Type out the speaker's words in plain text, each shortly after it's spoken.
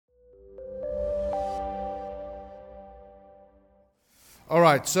All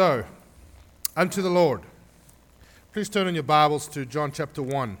right, so, unto the Lord. Please turn in your Bibles to John chapter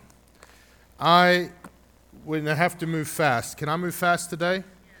 1. When I have to move fast. Can I move fast today?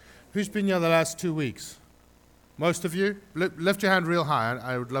 Who's been here the last 2 weeks? Most of you? Lift your hand real high.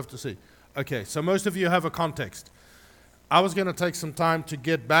 I would love to see. Okay, so most of you have a context. I was going to take some time to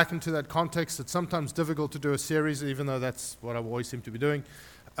get back into that context. It's sometimes difficult to do a series, even though that's what I always seem to be doing.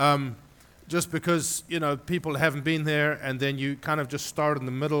 Just because, people haven't been there, and then you kind of just start in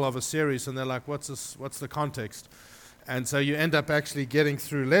the middle of a series, and they're like, what's the context? And so you end up actually getting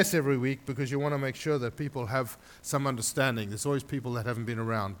through less every week because you want to make sure that people have some understanding. There's always people that haven't been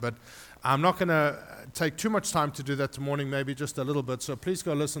around. But I'm not going to take too much time to do that tomorrow, maybe just a little bit. So please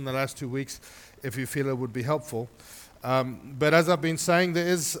go listen the last 2 weeks if you feel it would be helpful. But as I've been saying, there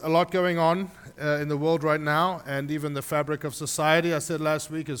is a lot going on in the world right now, and even the fabric of society, I said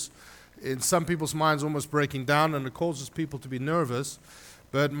last week, is in some people's minds almost breaking down, and it causes people to be nervous.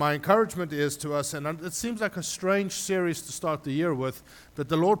 But my encouragement is to us, and it seems like a strange series to start the year with, but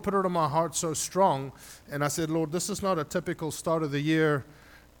the Lord put it on my heart so strong, and I said, Lord, this is not a typical start of the year.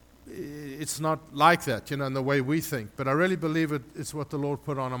 It's not like that, in the way we think. But I really believe it's what the Lord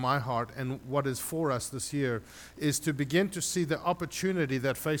put on my heart, and what is for us this year is to begin to see the opportunity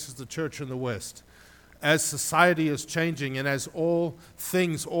that faces the church in the West. As society is changing and as all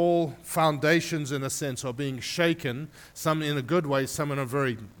things, all foundations in a sense are being shaken, some in a good way, some in a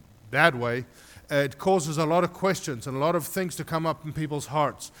very bad way, it causes a lot of questions and a lot of things to come up in people's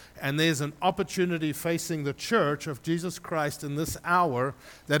hearts. And there's an opportunity facing the church of Jesus Christ in this hour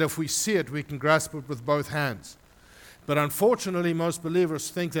that if we see it, we can grasp it with both hands. But unfortunately, most believers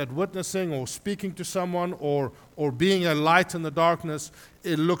think that witnessing or speaking to someone or being a light in the darkness,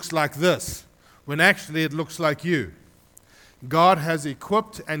 it looks like this, when actually it looks like you. God has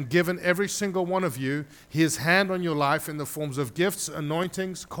equipped and given every single one of you His hand on your life in the forms of gifts,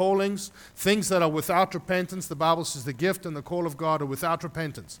 anointings, callings, things that are without repentance. The Bible says the gift and the call of God are without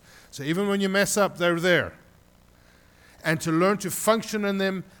repentance. So even when you mess up, they're there. And to learn to function in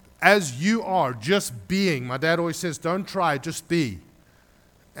them as you are, just being. My dad always says, don't try, just be.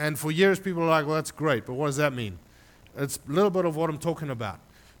 And for years people are like, well, that's great, but what does that mean? It's a little bit of what I'm talking about.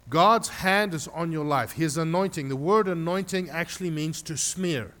 God's hand is on your life. His anointing. The word anointing actually means to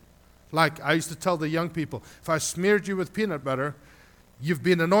smear. Like I used to tell the young people, if I smeared you with peanut butter, you've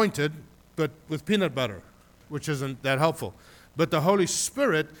been anointed, but with peanut butter, which isn't that helpful. But the Holy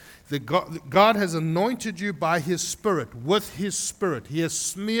Spirit, God has anointed you by His Spirit, with His Spirit. He has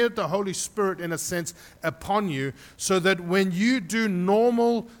smeared the Holy Spirit, in a sense, upon you, so that when you do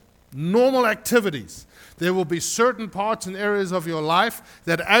normal activities, there will be certain parts and areas of your life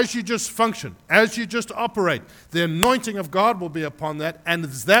that as you just function, as you just operate, the anointing of God will be upon that, and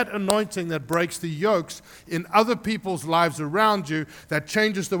it's that anointing that breaks the yokes in other people's lives around you, that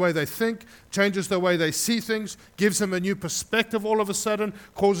changes the way they think, changes the way they see things, gives them a new perspective all of a sudden,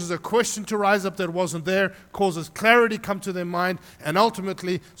 causes a question to rise up that wasn't there, causes clarity come to their mind, and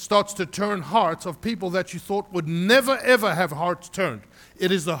ultimately starts to turn hearts of people that you thought would never ever have hearts turned.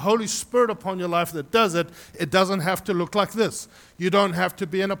 It is the Holy Spirit upon your life that does it. It doesn't have to look like this. You don't have to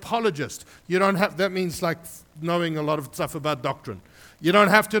be an apologist. That means like knowing a lot of stuff about doctrine. You don't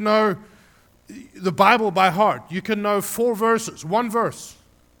have to know the Bible by heart. You can know 4 verses, 1 verse,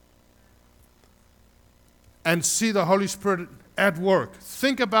 and see the Holy Spirit at work.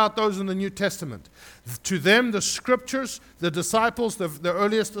 Think about those in the New Testament. To them, the scriptures, the disciples, the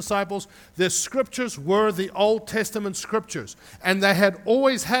earliest disciples, the scriptures were the Old Testament scriptures. And they had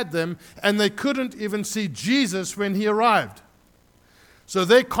always had them, and they couldn't even see Jesus when He arrived. So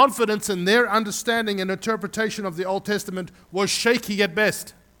their confidence and their understanding and interpretation of the Old Testament was shaky at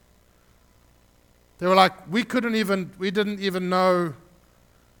best. They were like, we didn't even know.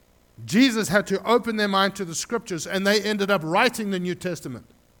 Jesus had to open their mind to the scriptures, and they ended up writing the New Testament.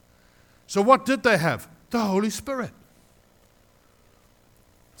 So what did they have? The Holy Spirit.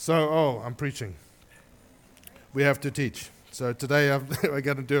 So, I'm preaching. We have to teach. So today we're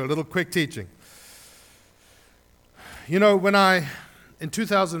going to do a little quick teaching. In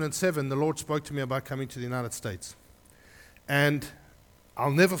 2007, the Lord spoke to me about coming to the United States. And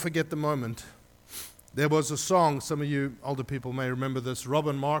I'll never forget the moment. There was a song, some of you older people may remember this, Rob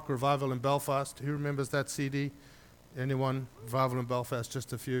and Mark, Revival in Belfast. Who remembers that CD? Anyone? Revival in Belfast,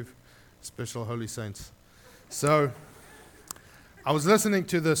 just a few special holy saints. So I was listening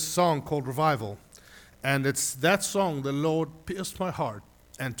to this song called Revival, and it's that song the Lord pierced my heart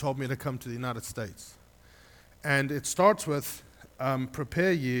and told me to come to the United States. And it starts with,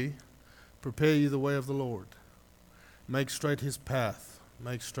 prepare ye the way of the Lord. Make straight His path.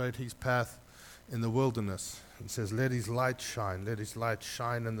 Make straight His path in the wilderness. It says, let his light shine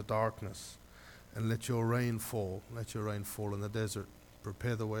in the darkness, and let your rain fall in the desert.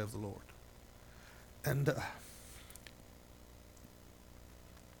 Prepare the way of the Lord. And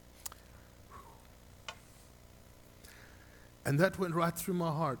that went right through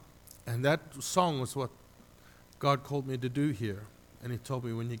my heart. And that song was what God called me to do here. And he told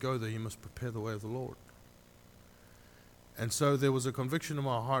me, when you go there, you must prepare the way of the Lord. And so there was a conviction in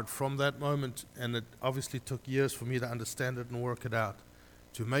my heart from that moment, and it obviously took years for me to understand it and work it out,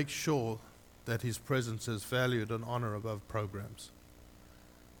 to make sure that his presence is valued and honored above programs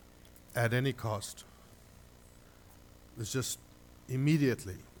at any cost. It's just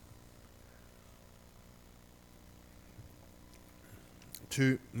immediately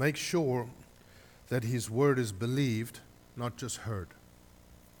to make sure that his word is believed, not just heard,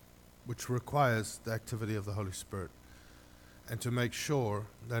 which requires the activity of the Holy Spirit. And to make sure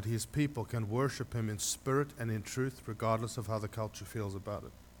that his people can worship him in spirit and in truth, regardless of how the culture feels about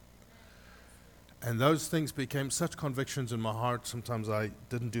it. And those things became such convictions in my heart. Sometimes I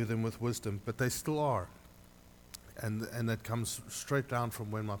didn't do them with wisdom, but they still are. And that comes straight down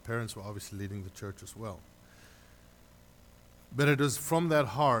from when my parents were obviously leading the church as well. But it is from that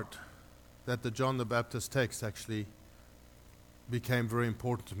heart that the John the Baptist text actually became very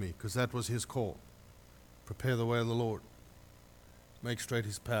important to me, because that was his call. Prepare the way of the Lord. Make straight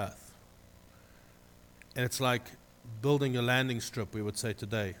his path. And it's like building a landing strip, we would say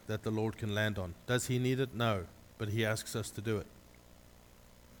today, that the Lord can land on. Does he need it? No. But he asks us to do it.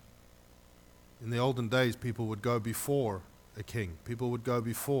 In the olden days, people would go before a king. People would go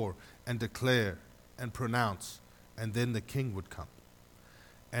before and declare and pronounce, and then the king would come.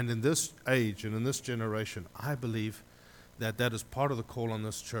 And in this age and in this generation, I believe that that is part of the call on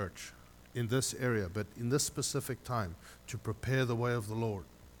this church, in this area, but in this specific time, to prepare the way of the Lord.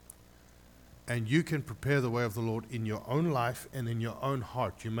 And you can prepare the way of the Lord in your own life and in your own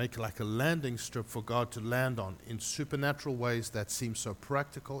heart. You make like a landing strip for God to land on in supernatural ways that seem so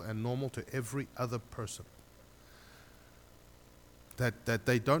practical and normal to every other person. That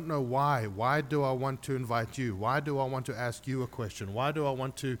they don't know why. Why do I want to invite you? Why do I want to ask you a question? Why do I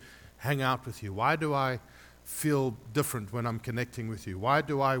want to hang out with you? Why do I feel different when I'm connecting with you? Why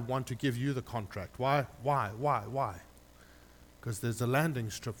do I want to give you the contract? Why? Because there's a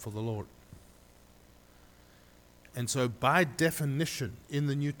landing strip for the Lord. And so by definition in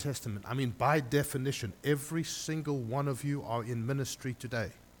the New Testament, by definition, every single one of you are in ministry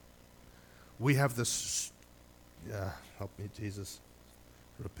today. We have this, help me Jesus,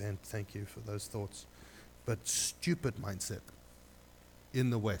 repent, thank you for those thoughts, but stupid mindset in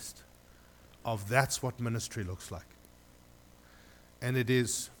the West of that's what ministry looks like. And it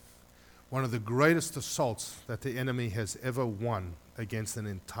is one of the greatest assaults that the enemy has ever won against an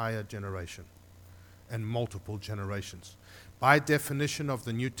entire generation and multiple generations. By definition of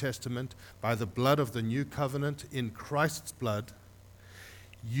the New Testament, by the blood of the new covenant, in Christ's blood,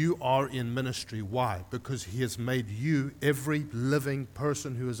 you are in ministry. Why? Because he has made you, every living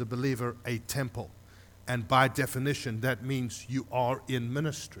person who is a believer, a temple. And by definition, that means you are in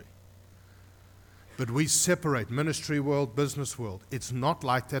ministry. But we separate ministry world, business world. It's not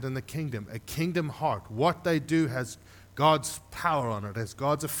like that in the kingdom. A kingdom heart, what they do has God's power on it, has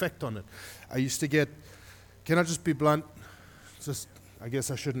God's effect on it. I used to get, can I just be blunt? I guess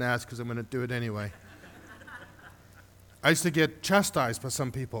I shouldn't ask because I'm going to do it anyway. I used to get chastised by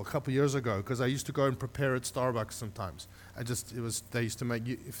some people a couple of years ago because I used to go and prepare at Starbucks sometimes. They used to make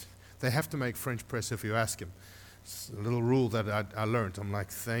you, they have to make French press if you ask them. It's a little rule that I learned. I'm like,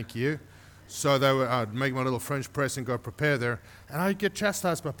 thank you. So I'd make my little French press and go prepare there, and I'd get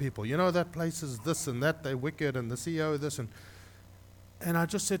chastised by people. You know, that place is this and that, they're wicked, and the CEO is this. And I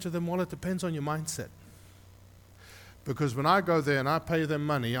just said to them, well, it depends on your mindset. Because when I go there and I pay them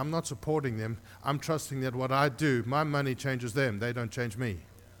money, I'm not supporting them. I'm trusting that what I do, my money changes them. They don't change me.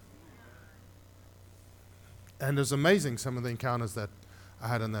 And it's amazing some of the encounters that I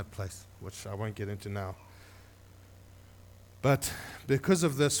had in that place, which I won't get into now. But because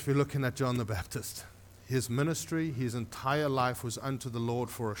of this, we're looking at John the Baptist. His ministry, his entire life was unto the Lord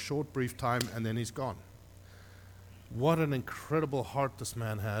for a short, brief time, and then he's gone. What an incredible heart this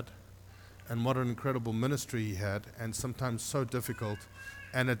man had, and what an incredible ministry he had, and sometimes so difficult,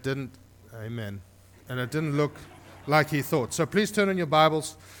 and it didn't look like he thought. So please turn in your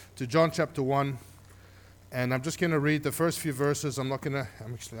Bibles to John chapter 1. And I'm just going to read the first few verses. I think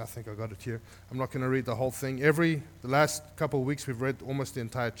I got it here. I'm not going to read the whole thing. The last couple of weeks we've read almost the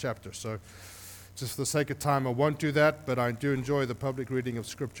entire chapter. So just for the sake of time, I won't do that, but I do enjoy the public reading of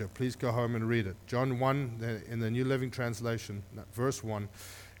Scripture. Please go home and read it. John 1, in the New Living Translation, verse 1.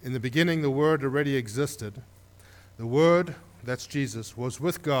 In the beginning, the Word already existed. The Word, that's Jesus, was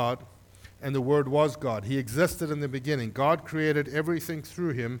with God, and the Word was God. He existed in the beginning. God created everything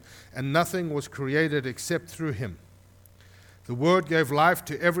through him, and nothing was created except through him. The Word gave life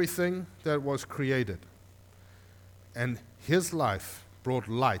to everything that was created, and his life brought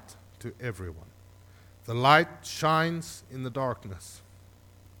light to everyone. The light shines in the darkness,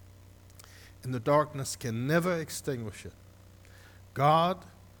 and the darkness can never extinguish it. God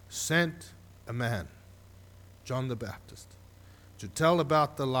sent a man, John the Baptist, to tell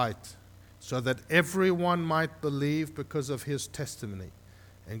about the light so that everyone might believe because of his testimony.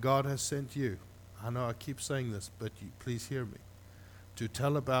 And God has sent you. I know I keep saying this, but please hear me. To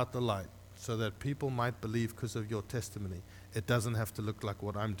tell about the light so that people might believe because of your testimony. It doesn't have to look like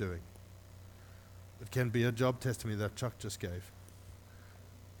what I'm doing. It can be a job testimony that Chuck just gave.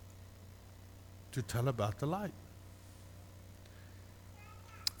 To tell about the light.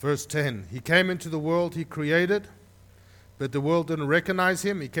 Verse 10, he came into the world he created, but the world didn't recognize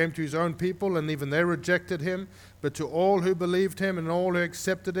him. He came to his own people, and even they rejected him. But to all who believed him and all who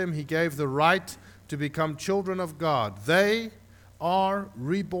accepted him, he gave the right to become children of God. They are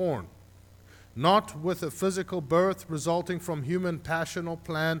reborn, not with a physical birth resulting from human passion or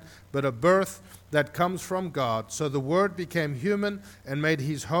plan, but a birth that comes from God. So the Word became human and made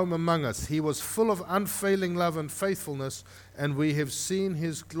his home among us. He was full of unfailing love and faithfulness, and we have seen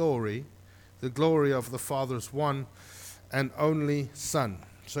his glory, the glory of the Father's one and only Son.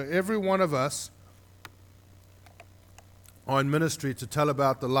 So every one of us are in ministry to tell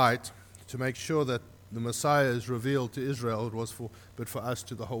about the light, to make sure that the Messiah is revealed to Israel. It was but for us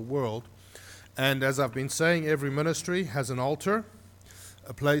to the whole world. And as I've been saying, every ministry has an altar,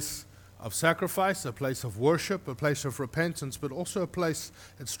 a place of sacrifice, a place of worship, a place of repentance, but also a place,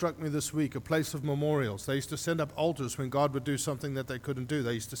 it struck me this week, a place of memorials. They used to send up altars when God would do something that they couldn't do.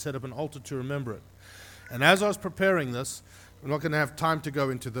 They used to set up an altar to remember it. And as I was preparing this, I'm not going to have time to go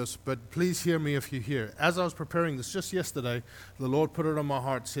into this, but please hear me if you hear. As I was preparing this, just yesterday, the Lord put it on my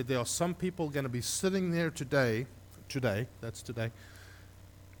heart, said there are some people going to be sitting there today,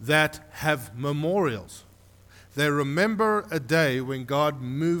 that have memorials. They remember a day when God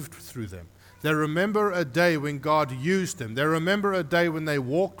moved through them. They remember a day when God used them. They remember a day when they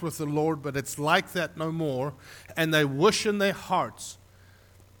walked with the Lord, but it's like that no more. And they wish in their hearts.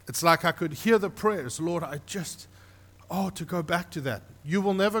 It's like I could hear the prayers, Lord, to go back to that. You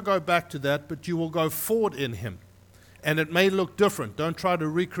will never go back to that, but you will go forward in him. And it may look different. Don't try to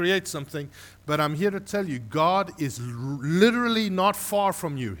recreate something. But I'm here to tell you, God is literally not far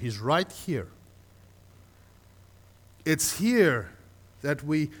from you. He's right here. It's here that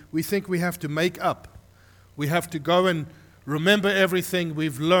we think we have to make up. We have to go and remember everything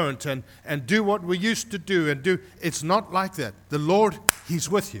we've learned and do what we used to do. It's not like that. The Lord, he's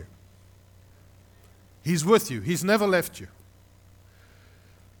with you. He's with you. He's never left you.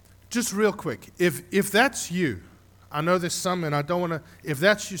 Just real quick, if that's you, I know there's some, and I don't want to, if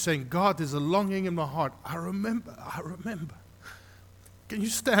that's you saying, God, there's a longing in my heart, I remember. Can you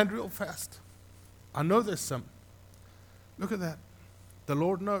stand real fast? I know there's some. Look at that. The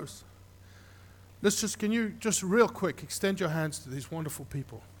Lord knows. Can you just real quick extend your hands to these wonderful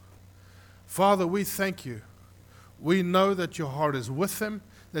people. Father, we thank you. We know that your heart is with them,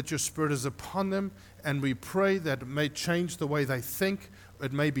 that your Spirit is upon them, and we pray that it may change the way they think.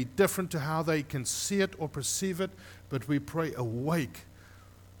 It may be different to how they can see it or perceive it, but we pray, awake.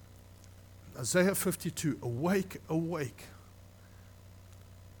 Isaiah 52, awake, awake.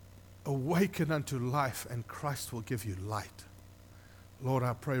 Awaken unto life, and Christ will give you light. Lord,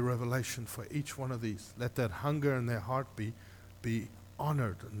 I pray revelation for each one of these. Let that hunger in their heart be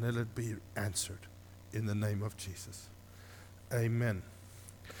honored, and let it be answered in the name of Jesus. Amen.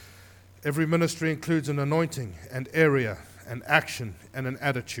 Every ministry includes an anointing, an area, an action, and an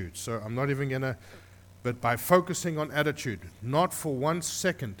attitude. So I'm not even going to, but by focusing on attitude, not for 1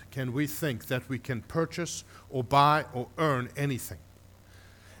 second can we think that we can purchase or buy or earn anything.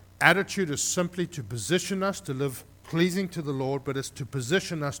 Attitude is simply to position us to live pleasing to the Lord, but it's to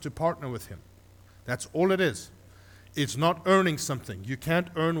position us to partner with him. That's all it is. It's not earning something. You can't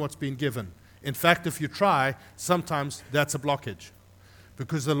earn what's been given. In fact, if you try, sometimes that's a blockage.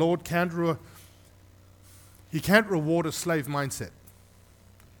 Because the Lord can't reward a slave mindset.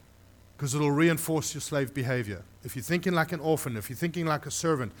 Because it'll reinforce your slave behavior. If you're thinking like an orphan, if you're thinking like a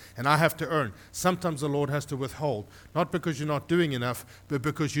servant, and I have to earn, sometimes the Lord has to withhold. Not because you're not doing enough, but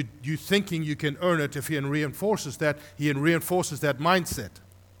because you're thinking you can earn it. If he reinforces that mindset.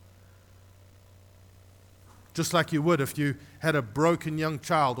 Just like you would if you had a broken young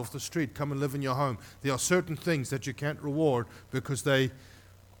child off the street come and live in your home. There are certain things that you can't reward because they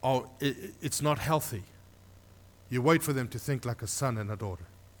it's not healthy. You wait for them to think like a son and a daughter.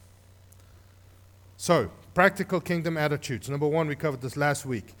 So, practical kingdom attitudes. Number one, we covered this last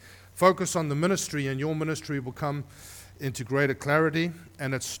week. Focus on the ministry, and your ministry will come into greater clarity.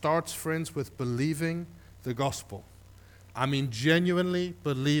 And it starts, friends, with believing the gospel. I mean, genuinely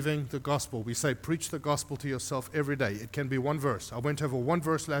believing the gospel. We say, preach the gospel to yourself every day. It can be one verse. I went over one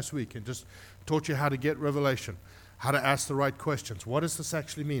verse last week and just taught you how to get revelation, how to ask the right questions. What does this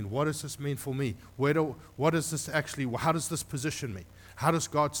actually mean? What does this mean for me? How does this position me? How does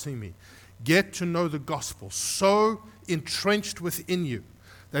God see me? Get to know the gospel so entrenched within you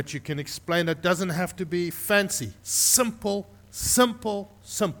that you can explain it. Doesn't have to be fancy. Simple, simple,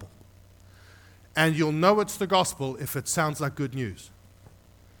 simple. And you'll know it's the gospel if it sounds like good news.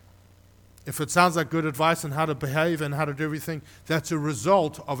 If it sounds like good advice on how to behave and how to do everything, that's a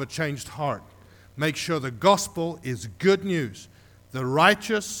result of a changed heart. Make sure the gospel is good news. A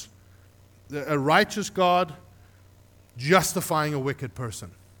righteous God justifying a wicked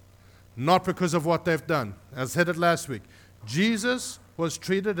person. Not because of what they've done. As I said it last week, Jesus was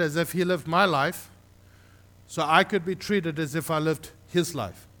treated as if he lived my life, so I could be treated as if I lived his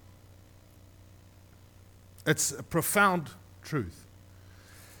life. It's a profound truth.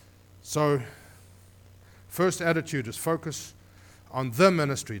 So, first attitude is focus on the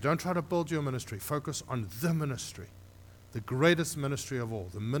ministry. Don't try to build your ministry. Focus on the ministry. The greatest ministry of all.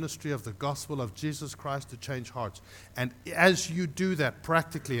 The ministry of the gospel of Jesus Christ to change hearts. And as you do that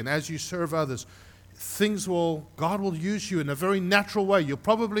practically and as you serve others, God will use you in a very natural way. You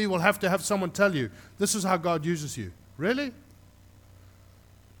probably will have to have someone tell you, this is how God uses you. Really?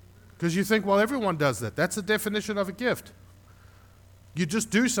 Because you think, well, everyone does that. That's the definition of a gift. You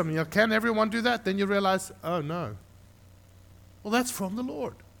just do something. Can everyone do that? Then you realize, oh, no. Well, that's from the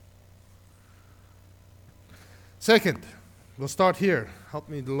Lord. Second, we'll start here. Help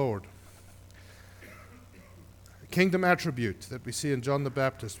me, the Lord. A kingdom attribute that we see in John the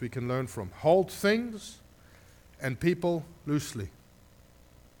Baptist we can learn from. Hold things and people loosely.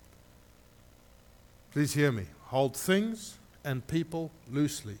 Please hear me. Hold things and people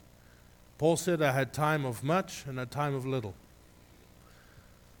loosely. Paul said, I had time of much and a time of little.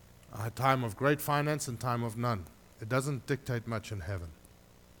 I had time of great finance and time of none. It doesn't dictate much in heaven.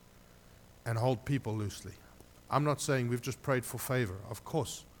 And hold people loosely. I'm not saying we've just prayed for favor. Of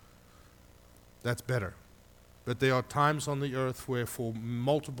course, that's better. But there are times on the earth where, for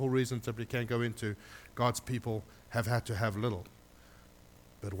multiple reasons that we can't go into, God's people have had to have little.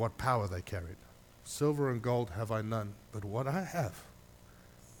 But what power they carried. Silver and gold have I none, but what I have,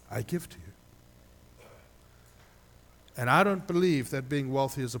 I give to you. And I don't believe that being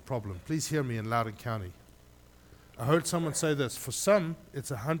wealthy is a problem. Please hear me in Loudoun County. I heard someone say this. For some, it's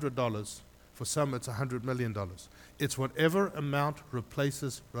 $100. For some, it's $100 million. It's whatever amount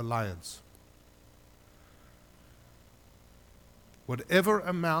replaces reliance. Whatever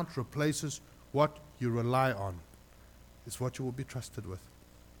amount replaces what you rely on is what you will be trusted with.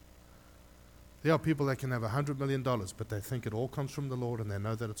 There are people that can have $100 million, but they think it all comes from the Lord, and they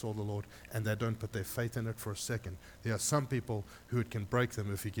know that it's all the Lord, and they don't put their faith in it for a second. There are some people who it can break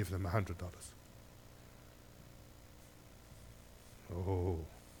them if you give them $100. Oh,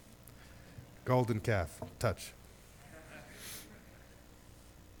 golden calf, touch.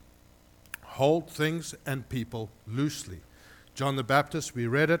 Hold things and people loosely. John the Baptist, we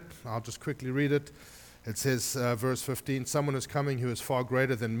read it. I'll just quickly read it. It says, verse 15, someone is coming who is far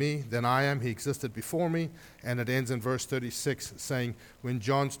greater than me, than I am. He existed before me. And it ends in verse 36 saying, when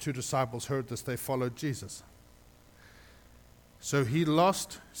John's two disciples heard this, they followed Jesus. So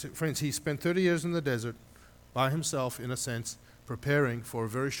friends, he spent 30 years in the desert by himself, in a sense, preparing for a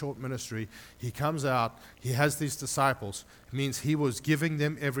very short ministry. He comes out, he has these disciples. It means he was giving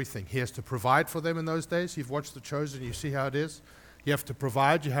them everything. He has to provide for them in those days. You've watched The Chosen, you see how it is. You have to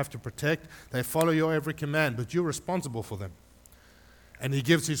provide, you have to protect. They follow your every command, but you're responsible for them. And he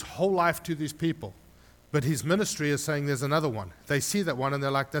gives his whole life to these people. But his ministry is saying there's another one. They see that one and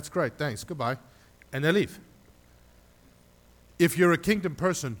they're like, that's great, thanks, goodbye. And they leave. If you're a kingdom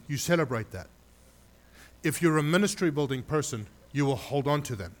person, you celebrate that. If you're a ministry building person, you will hold on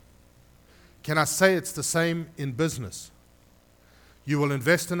to them. Can I say it's the same in business? You will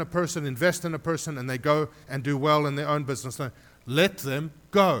invest in a person, and they go and do well in their own business. No, let them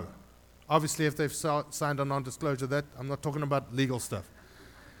go. Obviously, if they've signed a non-disclosure, that I'm not talking about legal stuff.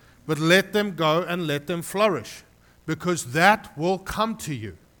 But let them go and let them flourish, because that will come to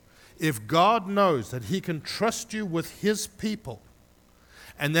you. If God knows that he can trust you with his people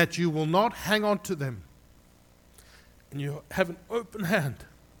and that you will not hang on to them, and you have an open hand,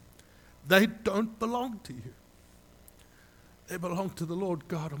 they don't belong to you. They belong to the Lord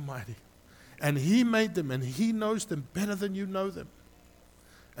God Almighty. And He made them, and He knows them better than you know them.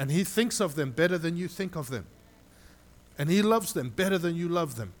 And He thinks of them better than you think of them. And He loves them better than you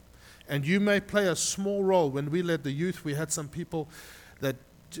love them. And you may play a small role. When we led the youth, we had some people that,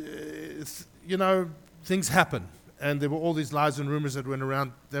 things happen. And there were all these lies and rumors that went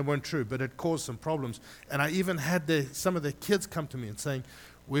around. They weren't true, but it caused some problems. And I even had some of their kids come to me and saying,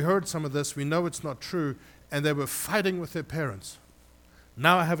 we heard some of this, we know it's not true, and they were fighting with their parents.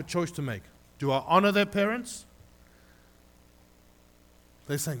 Now I have a choice to make. Do I honor their parents?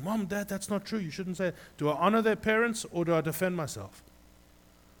 They're saying, Mom, Dad, that's not true. You shouldn't say it. Do I honor their parents or do I defend myself?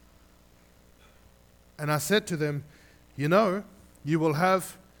 And I said to them, you will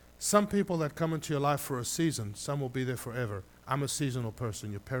have some people that come into your life for a season. Some will be there forever. I'm a seasonal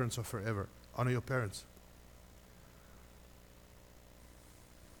person. Your parents are forever. Honor your parents.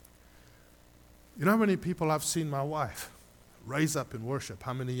 You know how many people I've seen my wife raise up in worship?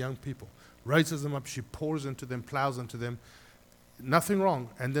 How many young people? Raises them up, she pours into them, plows into them. Nothing wrong.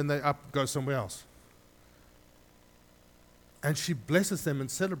 And then they go somewhere else. And she blesses them and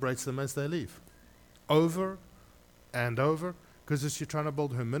celebrates them as they leave. Over and over. Because is she trying to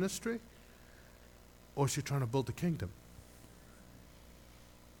build her ministry? Or is she trying to build the kingdom?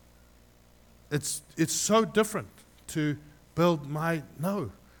 It's so different to build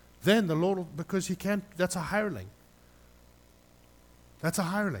Then the Lord will, because He can't, that's a hireling. That's a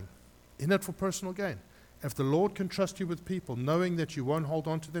hireling. In it for personal gain. If the Lord can trust you with people, knowing that you won't hold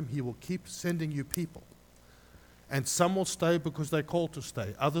on to them, He will keep sending you people. And some will stay because they're called to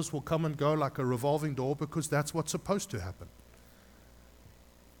stay. Others will come and go like a revolving door because that's what's supposed to happen.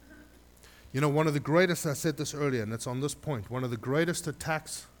 One of the greatest, I said this earlier, and it's on this point, one of the greatest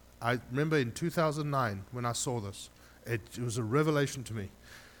attacks, I remember in 2009 when I saw this, it was a revelation to me,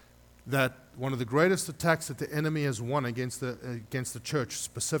 that one of the greatest attacks that the enemy has won against the church,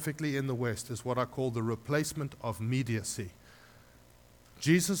 specifically in the West, is what I call the replacement of mediacy.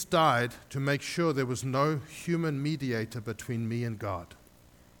 Jesus died to make sure there was no human mediator between me and God.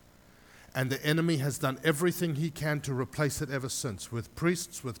 And the enemy has done everything he can to replace it ever since, with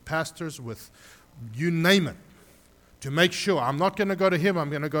priests, with pastors, with you name it, to make sure I'm not going to go to him, I'm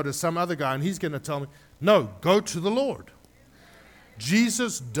going to go to some other guy, and he's going to tell me, no, go to the Lord.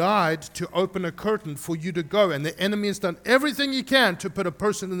 Jesus died to open a curtain for you to go, and the enemy has done everything he can to put a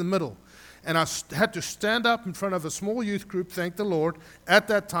person in the middle. And I had to stand up in front of a small youth group, thank the Lord, at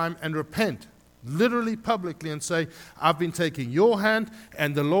that time and repent, literally publicly, and say, I've been taking your hand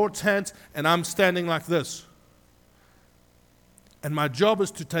and the Lord's hands, and I'm standing like this. And my job is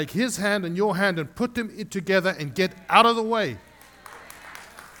to take his hand and your hand and put them together and get out of the way.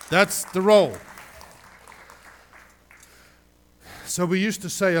 That's the role. So we used to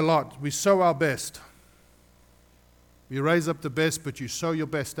say a lot, we sow our best. You raise up the best, but you sow your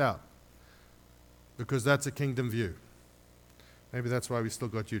best out. Because that's a kingdom view. Maybe that's why we still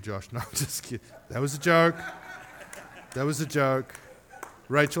got you, Josh. No, I'm just kidding. That was a joke. That was a joke.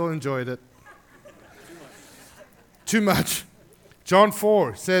 Rachel enjoyed it. Too much. John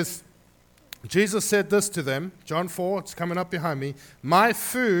 4 says, Jesus said this to them. John 4, it's coming up behind me. My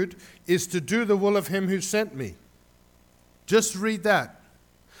food is to do the will of him who sent me. Just read that.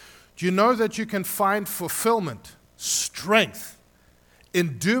 Do you know that you can find fulfillment, strength,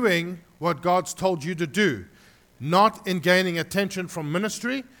 in doing what God's told you to do? Not in gaining attention from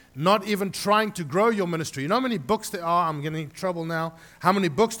ministry, not even trying to grow your ministry. You know how many books there are? I'm getting in trouble now. How many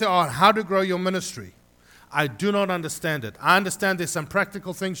books there are on how to grow your ministry? I do not understand it. I understand there's some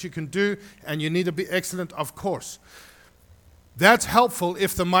practical things you can do, and you need to be excellent, of course. That's helpful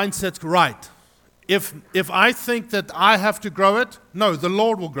if the mindset's right. If I think that I have to grow it, no, the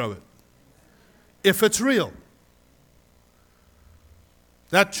Lord will grow it. If it's real.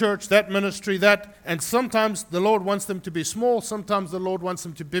 That church, that ministry, and sometimes the Lord wants them to be small, sometimes the Lord wants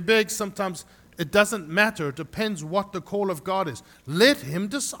them to be big, sometimes it doesn't matter. It depends what the call of God is. Let him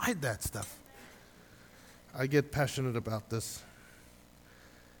decide that stuff. I get passionate about this.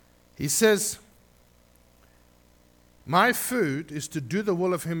 He says, my food is to do the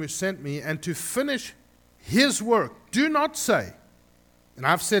will of him who sent me and to finish his work. Do not say, and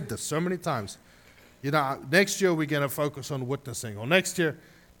I've said this so many times, next year we're going to focus on witnessing. Or next year,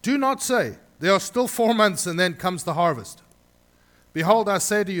 do not say, there are still 4 months and then comes the harvest. Behold, I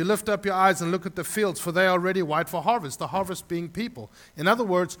say to you, lift up your eyes and look at the fields, for they are already white for harvest, the harvest being people. In other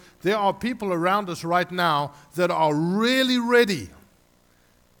words, there are people around us right now that are really ready.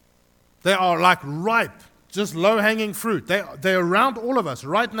 They are like ripe, just low-hanging fruit. They're around all of us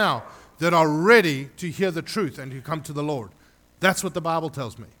right now that are ready to hear the truth and to come to the Lord. That's what the Bible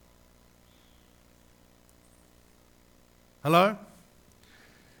tells me. Hello?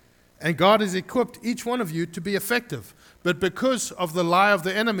 And God has equipped each one of you to be effective. But because of the lie of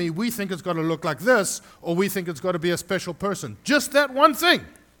the enemy, we think it's got to look like this, or we think it's got to be a special person. Just that one thing.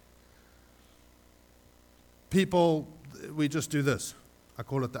 People, we just do this. I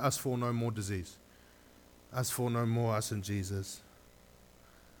call it the us for no more disease. Us for no more, us and Jesus.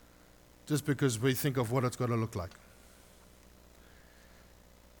 Just because we think of what it's got to look like.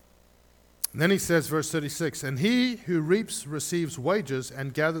 And then he says, verse 36, and he who reaps receives wages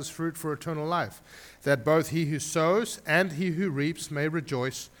and gathers fruit for eternal life, that both he who sows and he who reaps may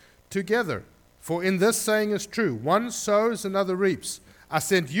rejoice together. For in this saying is true, one sows, another reaps. I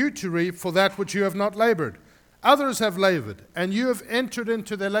sent you to reap for that which you have not labored. Others have labored, and you have entered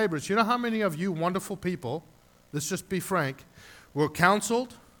into their labors. You know how many of you wonderful people, let's just be frank, were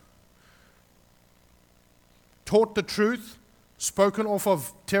counseled, taught the truth, spoken off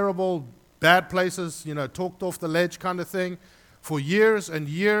of terrible bad places, talked off the ledge kind of thing for years and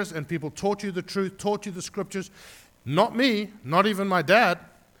years, and people taught you the truth, taught you the scriptures. Not me, not even my dad.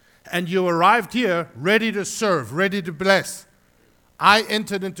 And you arrived here ready to serve, ready to bless. I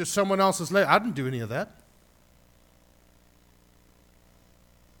entered into someone else's labor. I didn't do any of that.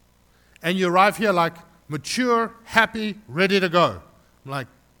 And you arrive here like mature, happy, ready to go. I'm like,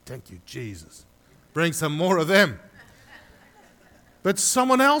 thank you, Jesus. Bring some more of them. But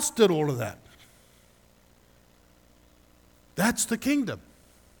someone else did all of that. That's the kingdom.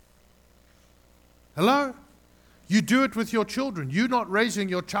 Hello? You do it with your children. You're not raising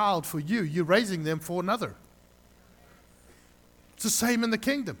your child for you. You're raising them for another. It's the same in the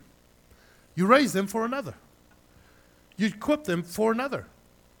kingdom. You raise them for another. You equip them for another.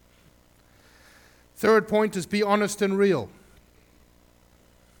 Third point is be honest and real.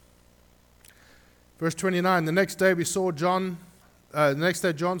 Verse 29, the next day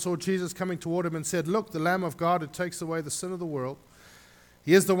John saw Jesus coming toward him and said, look, the Lamb of God who takes away the sin of the world.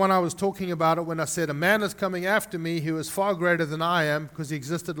 He is the one I was talking about it when I said, a man is coming after me who is far greater than I am because he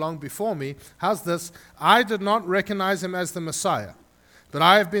existed long before me. How's this? I did not recognize him as the Messiah, but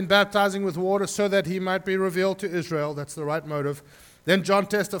I have been baptizing with water so that he might be revealed to Israel. That's the right motive. Then John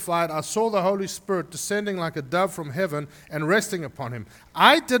testified, I saw the Holy Spirit descending like a dove from heaven and resting upon him.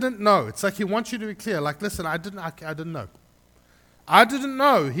 I didn't know. It's like he wants you to be clear. Like, listen, I didn't know. I didn't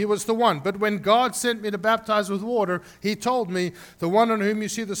know he was the one. But when God sent me to baptize with water, he told me, the one on whom you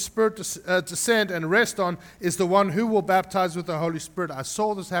see the Spirit descend and rest on is the one who will baptize with the Holy Spirit. I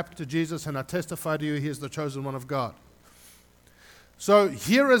saw this happen to Jesus, and I testify to you, he is the chosen one of God. So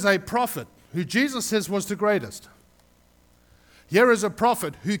here is a prophet who Jesus says was the greatest. Here is a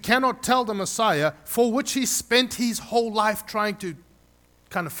prophet who cannot tell the Messiah for which he spent his whole life trying to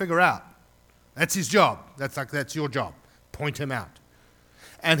kind of figure out. That's his job. That's your job. Point him out.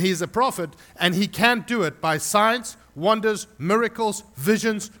 And he's a prophet, and he can't do it by signs, wonders, miracles,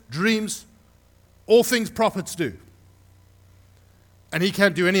 visions, dreams, all things prophets do. And he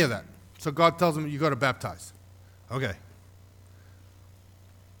can't do any of that. So God tells him, you've got to baptize. Okay.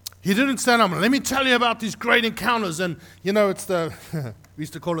 He didn't stand up and let me tell you about these great encounters. And, it's the, we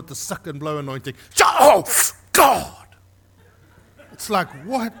used to call it the suck and blow anointing. Oh, God! It's like,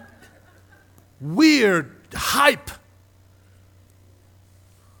 what? Weird hype.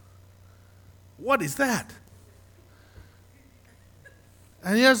 What is that?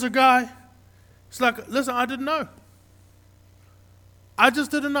 And here's a guy. It's like, listen, I didn't know. I just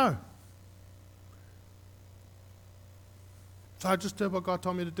didn't know. So I just did what God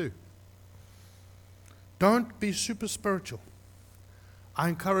told me to do. Don't be super spiritual. I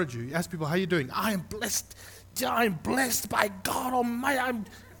encourage you. You ask people, how are you doing? I am blessed. I am blessed by God Almighty.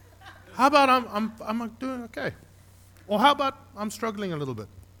 How about I'm doing okay? Or how about I'm struggling a little bit?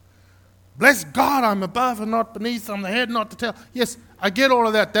 Bless God, I'm above and not beneath. I'm the head, not the tail. Yes, I get all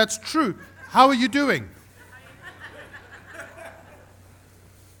of that. That's true. How are you doing?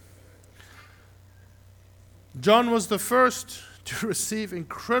 John was the first to receive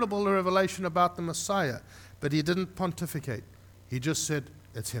incredible revelation about the Messiah, but he didn't pontificate. He just said,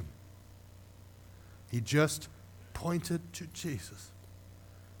 it's him. He just pointed to Jesus.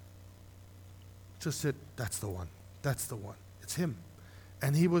 Just said, that's the one. That's the one. It's him.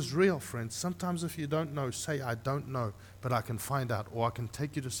 And he was real, friends. Sometimes if you don't know, say, I don't know, but I can find out, or I can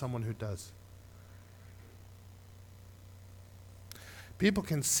take you to someone who does. People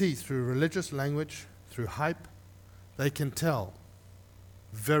can see through religious language, through hype, they can tell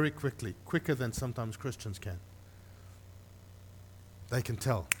very quickly, quicker than sometimes Christians can. They can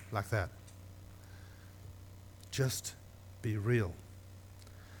tell like that. Just be real.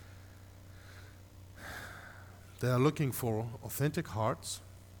 They are looking for authentic hearts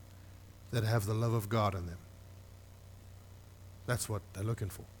that have the love of God in them. That's what they're looking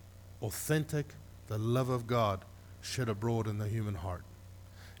for. Authentic, the love of God shed abroad in the human heart.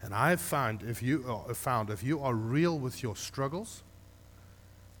 And I have found if you are real with your struggles,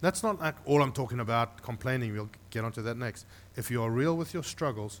 that's not like all I'm talking about, complaining. We'll get onto that next. If you are real with your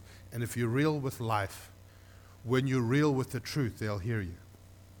struggles, and if you're real with life, when you're real with the truth, they'll hear you.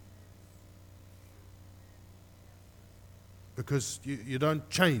 Because you don't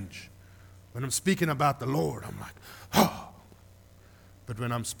change. When I'm speaking about the Lord, I'm like, oh. But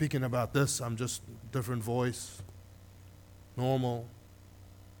when I'm speaking about this, I'm just different voice, normal.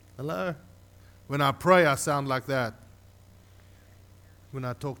 Hello? When I pray, I sound like that. When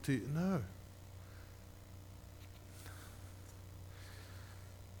I talk to you, no.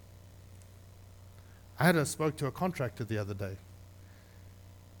 I spoke to a contractor the other day.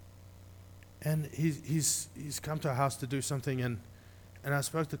 And he's come to our house to do something, and I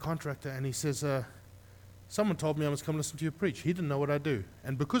spoke to the contractor, and he says, someone told me I must come listen to you preach. He didn't know what I do.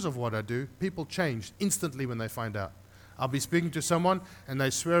 And because of what I do, people change instantly when they find out. I'll be speaking to someone, and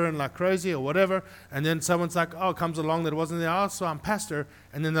they swear in like crazy or whatever, and then someone's like, oh, comes along that wasn't there. Oh, so I'm pastor.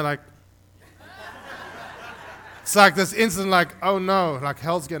 And then they're like, it's like this instant like, oh no, like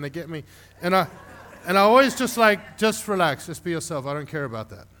hell's going to get me. And I always just like, just relax, just be yourself. I don't care about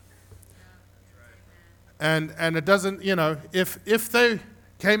that. And it doesn't, if they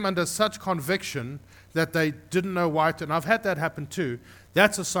came under such conviction that they didn't know why to, and I've had that happen too,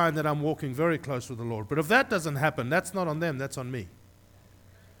 that's a sign that I'm walking very close with the Lord. But if that doesn't happen, that's not on them, that's on me.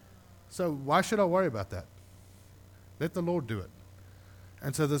 So why should I worry about that? Let the Lord do it.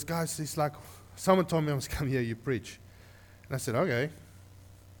 And so this guy, he's like, someone told me I must come here, you preach. And I said, okay.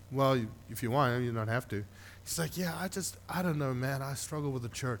 Well, if you want, you don't have to. He's like, yeah, I don't know, man. I struggle with the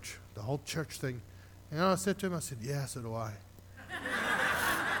church, the whole church thing. And I said to him, yeah, so do I.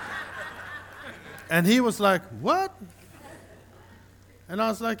 And he was like, what? And I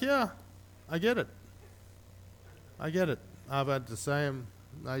was like, yeah, I get it. I've had the same.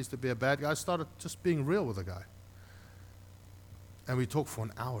 I used to be a bad guy. I started just being real with a guy. And we talked for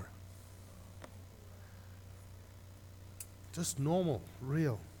an hour. Just normal,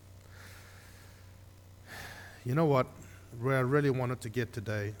 real. You know what? Where I really wanted to get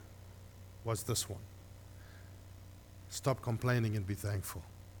today was this one. Stop complaining and be thankful.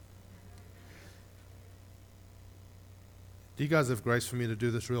 Do you guys have grace for me to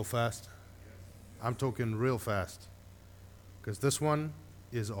do this real fast? I'm talking real fast. Because this one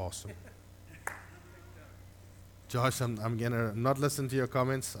is awesome. Josh, I'm going to not listen to your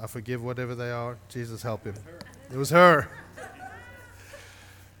comments. I forgive whatever they are. Jesus help him. It was her.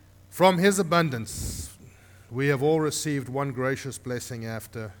 From his abundance, we have all received one gracious blessing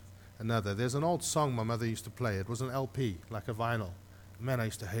after another. There's an old song my mother used to play. It was an LP, like a vinyl. Man, I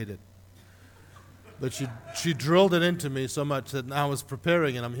used to hate it. But she drilled it into me so much that now I was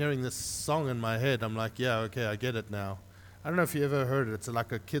preparing and I'm hearing this song in my head. I'm like, yeah, okay, I get it now. I don't know if you ever heard it. It's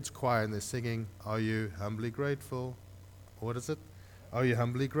like a kid's choir and they're singing, are you humbly grateful? What is it? Are you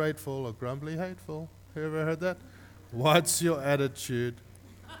humbly grateful or grumbly hateful? You ever heard that? What's your attitude?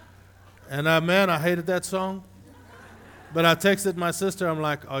 And man, I hated that song. But I texted my sister, I'm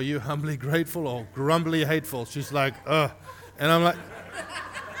like, are you humbly grateful or grumbly hateful? She's like, ugh. And I'm like,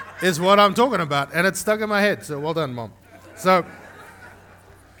 is what I'm talking about. And it's stuck in my head. So well done, Mom. So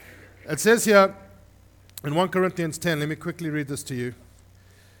it says here in 1 Corinthians 10, let me quickly read this to you.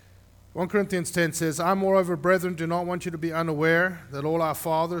 1 Corinthians 10 says, I, moreover, brethren, do not want you to be unaware that all our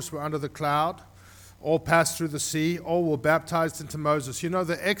fathers were under the cloud, all passed through the sea, all were baptized into Moses. You know,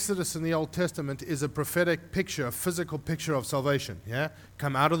 the Exodus in the Old Testament is a prophetic picture, a physical picture of salvation. Yeah,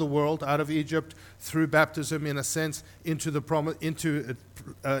 come out of the world, out of Egypt, through baptism, in a sense, into the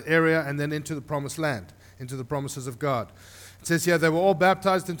area, and then into the promised land, into the promises of God. It says here, they were all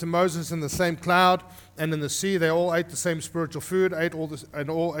baptized into Moses in the same cloud and in the sea. They all ate the same spiritual food, drank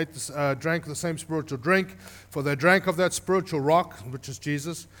the same spiritual drink, for they drank of that spiritual rock, which is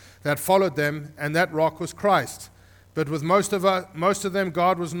Jesus, that followed them, and that rock was Christ. But with most of them,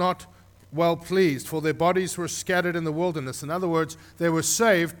 God was not well pleased, for their bodies were scattered in the wilderness. In other words, they were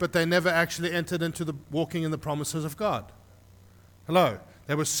saved, but they never actually entered into the walking in the promises of God. Hello.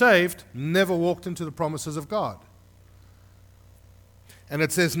 They were saved, never walked into the promises of God. And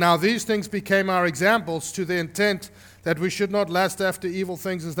it says, now these things became our examples to the intent that we should not lust after evil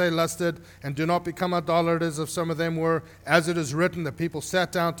things as they lusted, and do not become idolaters as some of them were, as it is written, the people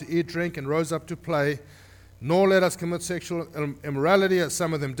sat down to eat, drink, and rose up to play. Nor let us commit sexual immorality as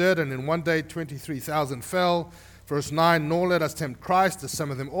some of them did, and in one day 23,000 fell. Verse 9, nor let us tempt Christ, as some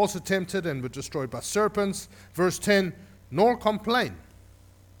of them also tempted and were destroyed by serpents. Verse 10, nor complain.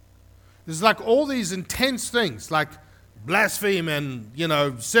 There's like all these intense things, like blaspheme and,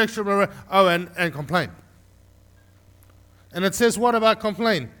 sexual, and complain. And it says, what about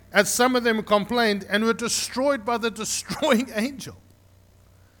complain? And some of them complained and were destroyed by the destroying angel.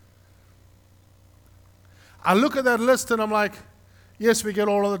 I look at that list and I'm like, yes, we get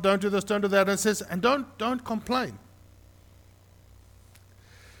all of it, don't do this, don't do that. And it says, and don't complain.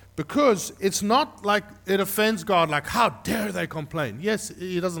 Because it's not like it offends God, like how dare they complain? Yes,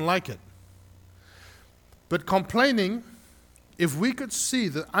 he doesn't like it. But complaining, if we could see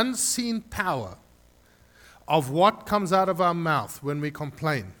the unseen power of what comes out of our mouth when we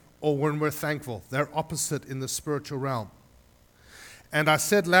complain or when we're thankful, they're opposite in the spiritual realm. And I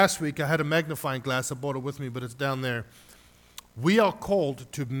said last week, I had a magnifying glass, I brought it with me, but it's down there. We are called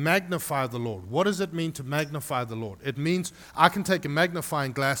to magnify the Lord. What does it mean to magnify the Lord? It means I can take a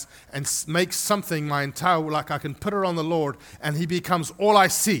magnifying glass and make something my entire, like I can put it on the Lord and he becomes all I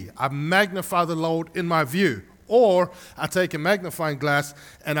see. I magnify the Lord in my view. Or I take a magnifying glass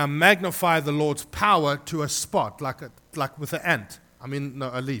and I magnify the Lord's power to a spot, like with an ant.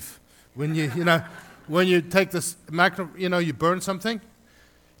 A leaf. When when you take this, you burn something.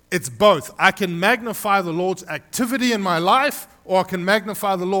 It's both. I can magnify the Lord's activity in my life, or I can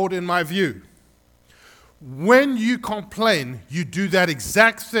magnify the Lord in my view. When you complain, you do that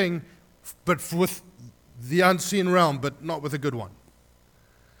exact thing, but with the unseen realm, but not with a good one.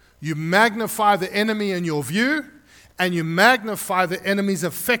 You magnify the enemy in your view, and you magnify the enemy's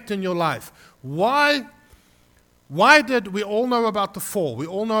effect in your life. Why did we all know about the fall? We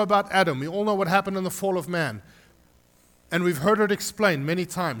all know about Adam. We all know what happened in the fall of man. And we've heard it explained many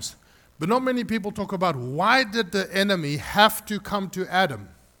times. But not many people talk about why did the enemy have to come to Adam?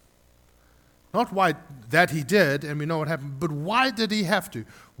 Not why that he did, and we know what happened, but why did he have to?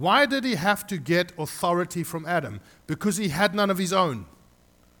 Why did he have to get authority from Adam? Because he had none of his own.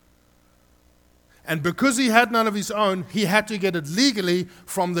 And because he had none of his own, he had to get it legally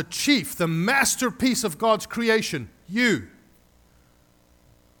from the chief, the masterpiece of God's creation, you.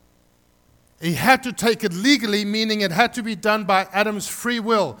 He had to take it legally, meaning it had to be done by Adam's free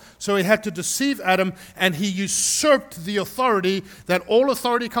will. So he had to deceive Adam, and he usurped the authority, that all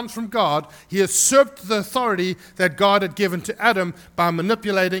authority comes from God. He usurped the authority that God had given to Adam by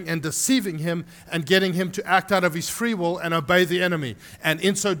manipulating and deceiving him and getting him to act out of his free will and obey the enemy. And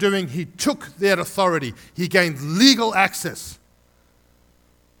in so doing, he took that authority. He gained legal access.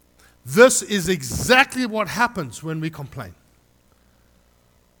 This is exactly what happens when we complain.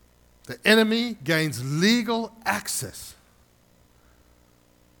 The enemy gains legal access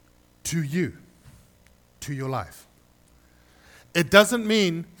to you, to your life. It doesn't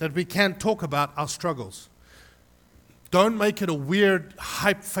mean that we can't talk about our struggles. Don't make it a weird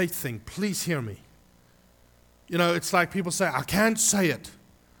hype faith thing. Please hear me. It's like people say, I can't say it.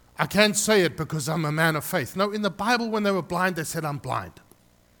 I can't say it because I'm a man of faith. No, in the Bible, when they were blind, they said, I'm blind.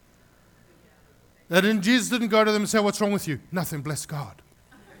 Then Jesus didn't go to them and say, what's wrong with you? Nothing, bless God.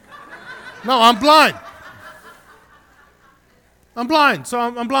 No, I'm blind. I'm blind, so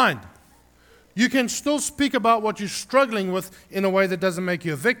I'm blind. You can still speak about what you're struggling with in a way that doesn't make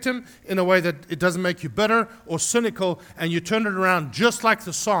you a victim, in a way that it doesn't make you bitter or cynical, and you turn it around just like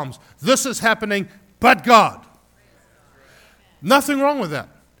the Psalms. This is happening, but God. Nothing wrong with that.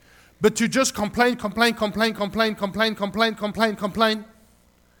 But to just complain.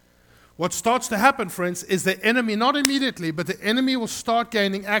 What starts to happen, friends, is the enemy, not immediately, but the enemy will start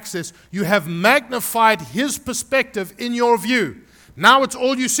gaining access. You have magnified his perspective in your view. Now it's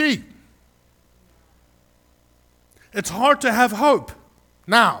all you see. It's hard to have hope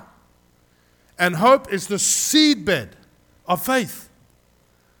now. And hope is the seedbed of faith.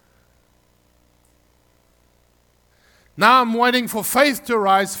 Now I'm waiting for faith to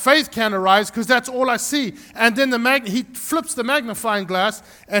arise. Faith can arise because that's all I see. And then he flips the magnifying glass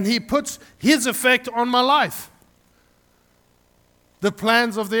and he puts his effect on my life. The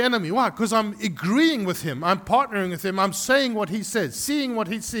plans of the enemy. Why? Because I'm agreeing with him. I'm partnering with him. I'm saying what he says, seeing what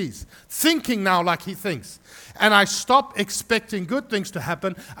he sees, thinking now like he thinks. And I stop expecting good things to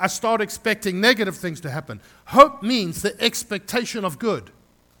happen. I start expecting negative things to happen. Hope means the expectation of good.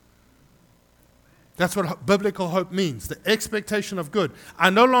 That's what biblical hope means, the expectation of good.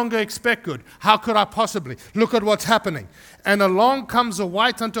 I no longer expect good. How could I possibly? Look at what's happening. And along comes a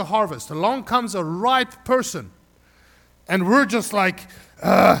white unto harvest. Along comes a ripe person. And we're just like,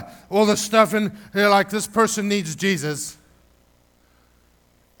 all this stuff, and they're like, this person needs Jesus.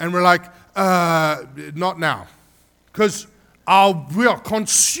 And we're like, not now. Because we are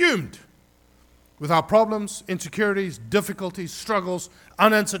consumed with our problems, insecurities, difficulties, struggles,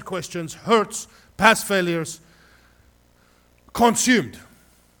 unanswered questions, hurts, past failures, consumed.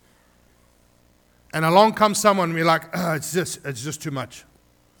 And along comes someone and we're like, it's just too much.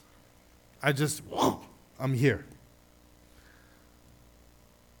 I'm here.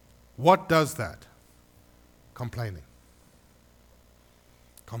 What does that? Complaining.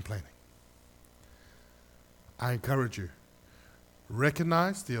 Complaining. I encourage you,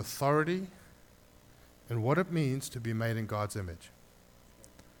 recognize the authority and what it means to be made in God's image.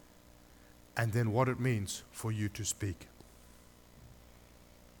 And then what it means for you to speak.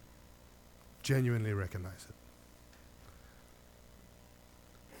 Genuinely recognize it.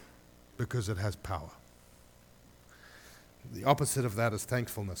 Because it has power. The opposite of that is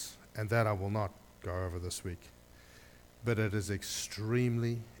thankfulness, and that I will not go over this week. But it is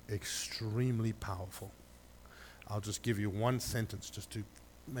extremely, extremely powerful. I'll just give you one sentence just to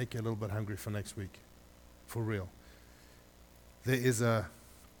make you a little bit hungry for next week. For real. There is a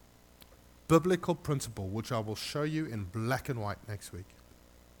biblical principle which I will show you in black and white next week.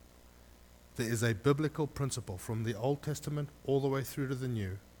 There is a biblical principle from the Old Testament all the way through to the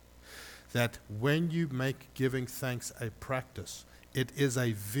New, that when you make giving thanks a practice, it is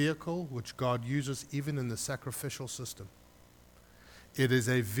a vehicle which God uses even in the sacrificial system. It is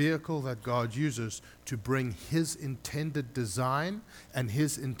a vehicle that God uses to bring His intended design and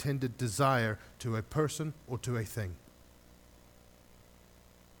His intended desire to a person or to a thing.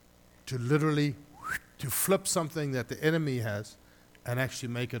 To literally, to flip something that the enemy has and actually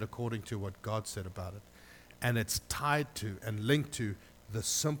make it according to what God said about it. And it's tied to and linked to the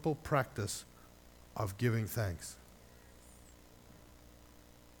simple practice of giving thanks.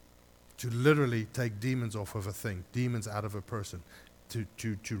 To literally take demons off of a thing, demons out of a person, to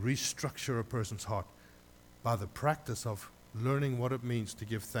restructure a person's heart by the practice of learning what it means to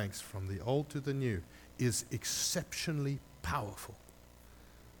give thanks from the old to the new is exceptionally powerful.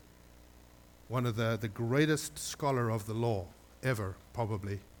 One of the greatest scholar of the law ever,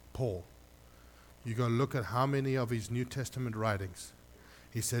 probably, Paul. You go look at how many of his New Testament writings.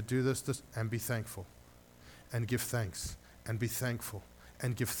 He said, do this, and be thankful, and give thanks, and be thankful,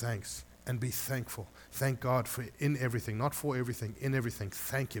 and give thanks, and be thankful. Thank God for in everything, not for everything, in everything.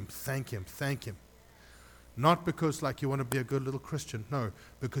 Thank Him, thank Him, thank Him. Not because like you want to be a good little Christian, no,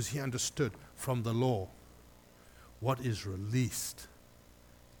 because he understood from the law what is released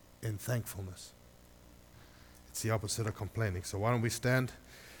in thankfulness. It's the opposite of complaining. So why don't we stand?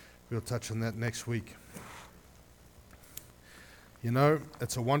 We'll touch on that next week. You know,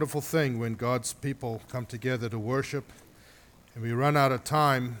 it's a wonderful thing when God's people come together to worship and we run out of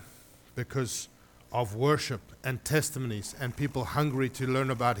time because of worship and testimonies and people hungry to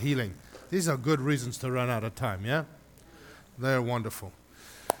learn about healing. These are good reasons to run out of time, yeah? They're wonderful.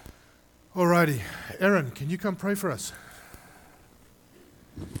 Alrighty. Aaron, can you come pray for us?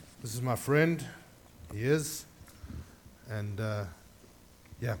 This is my friend. He is. And,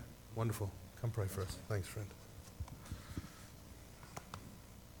 yeah, wonderful. Come pray for us. Thanks, friend.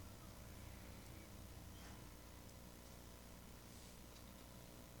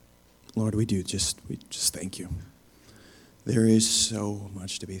 Lord, we just thank you. There is so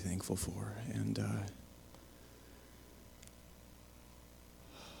much to be thankful for. And,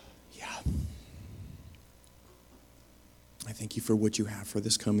 yeah. I thank you for what you have for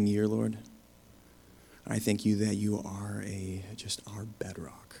this coming year, Lord. I thank you that you are just our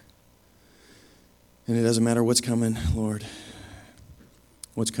bedrock. And it doesn't matter what's coming, Lord,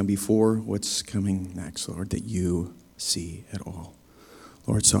 what's come before, what's coming next, Lord, that you see it all.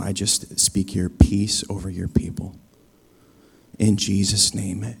 Lord, so I just speak your peace over your people. In Jesus'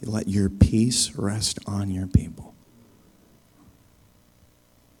 name, let your peace rest on your people.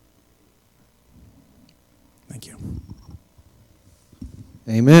 Thank you.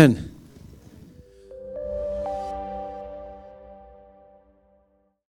 Amen.